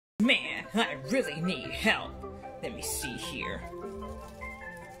Man, I really need help. Let me see here.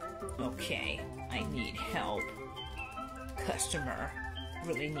 Okay, I need help. Customer,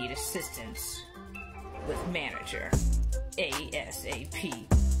 really need assistance with manager.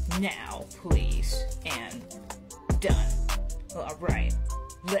 ASAP. Now, please. And done. Alright,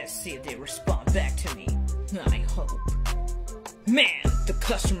 let's see if they respond back to me. I hope. Man, the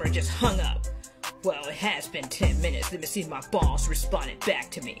customer just hung up. Well, it has been 10 minutes. Let me see if my boss responded back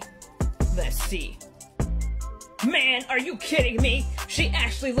to me. Let's see. Man, are you kidding me? She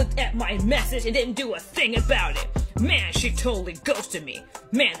actually looked at my message and didn't do a thing about it. Man, she totally ghosted me.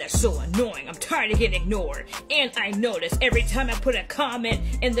 Man, that's so annoying. I'm tired of getting ignored. And I notice every time I put a comment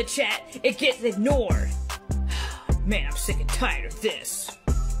in the chat, it gets ignored. Man, I'm sick and tired of this.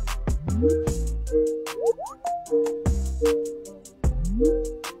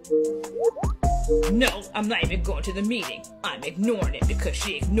 No, I'm not even going to the meeting. I'm ignoring it because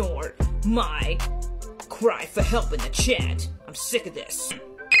she ignored my cry for help in the chat. I'm sick of this.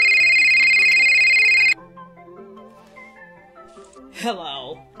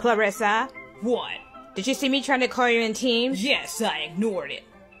 Hello? Clarissa? What? Did you see me trying to call you in Teams? Yes, I ignored it.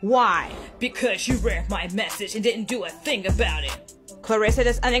 Why? Because you read my message and didn't do a thing about it. Clarissa,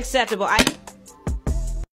 that's unacceptable.